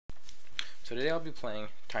So today I'll be playing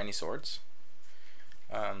Tiny Swords.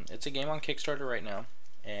 It's a game on Kickstarter right now,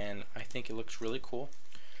 and I think it looks really cool.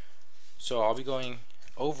 So I'll be going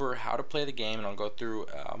over how to play the game, and I'll go through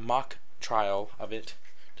a mock trial of it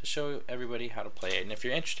to show everybody how to play it. And if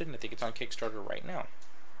you're interested, I think it's on Kickstarter right now.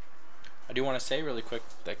 I do want to say really quick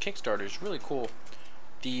that Kickstarter is really cool.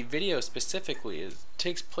 The video specifically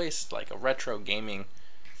takes place like a retro gaming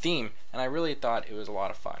theme, and I really thought it was a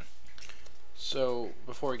lot of fun. So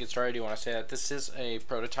before we get started, I do want to say that this is a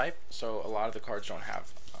prototype, so a lot of the cards don't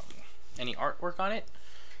have any artwork on it.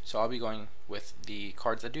 So I'll be going with the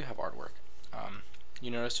cards that do have artwork.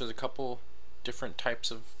 You notice there's a couple different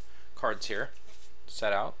types of cards here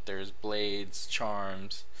set out. There's blades,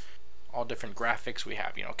 charms, all different graphics. We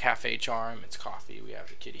have, cafe charm, it's coffee, we have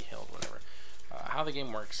the kitty hilt, whatever. How the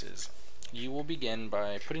game works is you will begin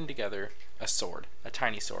by putting together a sword, a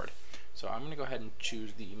tiny sword. So I'm going to go ahead and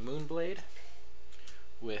choose the Moonblade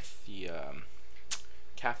with the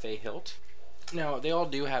cafe hilt. Now they all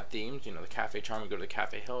do have themes, the cafe charm, we go to the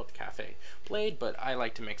cafe hilt, cafe blade, but I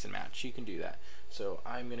like to mix and match. You can do that. So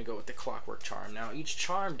I'm going to go with the clockwork charm. Now each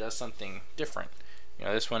charm does something different.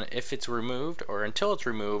 This one, if it's removed or until it's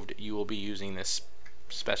removed, you will be using this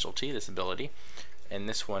specialty, this ability. And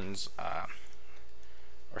this one's,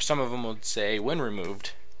 or some of them would say when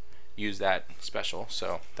removed, use that special.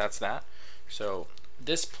 So that's that. So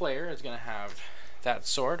this player is going to have that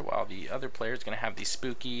sword, while the other player is going to have the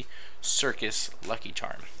spooky circus lucky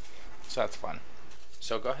charm. So that's fun.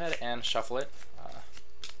 So go ahead and shuffle it.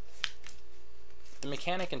 The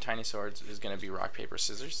mechanic in Tiny Swords is going to be rock, paper,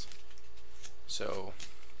 scissors. So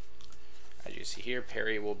as you see here,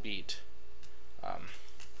 parry will beat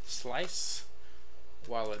slice,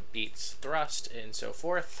 while it beats thrust, and so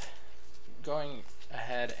forth. Going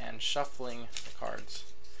ahead and shuffling the cards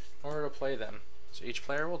in order to play them. So each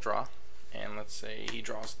player will draw, and let's say he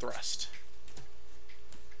draws thrust.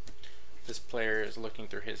 This player is looking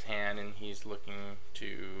through his hand and he's looking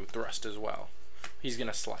to thrust as well. He's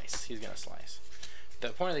gonna slice. He's gonna slice. The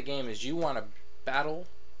point of the game is you want to battle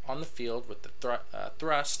on the field with the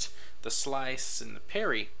thrust, the slice, and the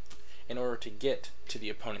parry in order to get to the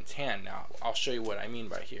opponent's hand. Now I'll show you what I mean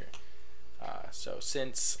by here. So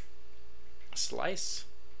since slice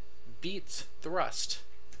beats thrust,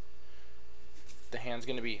 the hand's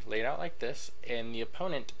going to be laid out like this, and the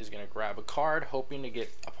opponent is going to grab a card hoping to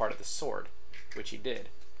get a part of the sword, which he did.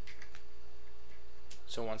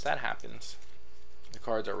 So once that happens, the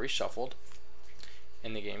cards are reshuffled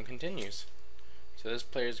and the game continues. So this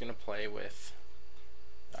player is going to play with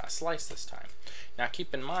slice this time. Now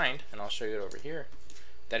keep in mind, and I'll show you it over here,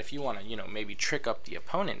 that if you want to maybe trick up the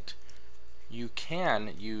opponent, you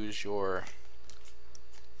can use your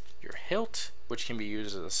hilt, which can be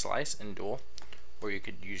used as a slice in duel, or you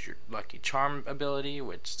could use your lucky charm ability,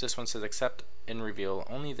 which this one says accept and reveal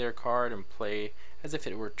only their card and play as if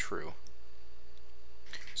it were true.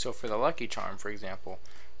 So for the lucky charm, for example,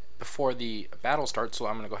 before the battle starts, so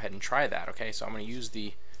I'm going to go ahead and try that. Okay, so I'm going to use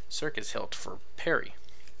the circus hilt for parry.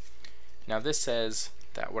 Now this says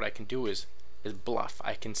that what I can do is bluff.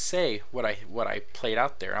 I can say what I played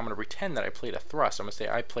out there. I'm going to pretend that I played a thrust. I'm going to say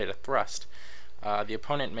I played a thrust. The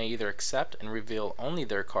opponent may either accept and reveal only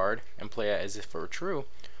their card and play it as if it were true,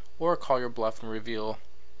 or call your bluff and reveal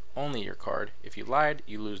only your card. If you lied,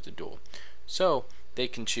 you lose the duel. So they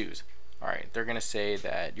can choose. Alright, they're going to say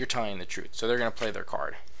that you're telling the truth, so they're going to play their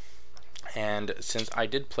card. And since I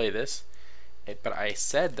did play this, but I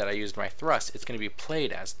said that I used my thrust, it's going to be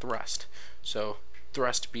played as thrust. So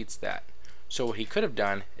thrust beats that. So what he could have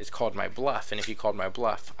done is called my bluff, and if he called my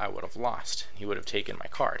bluff, I would have lost. He would have taken my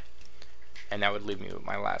card. And that would leave me with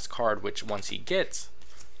my last card, which once he gets,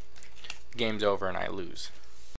 game's over and I lose.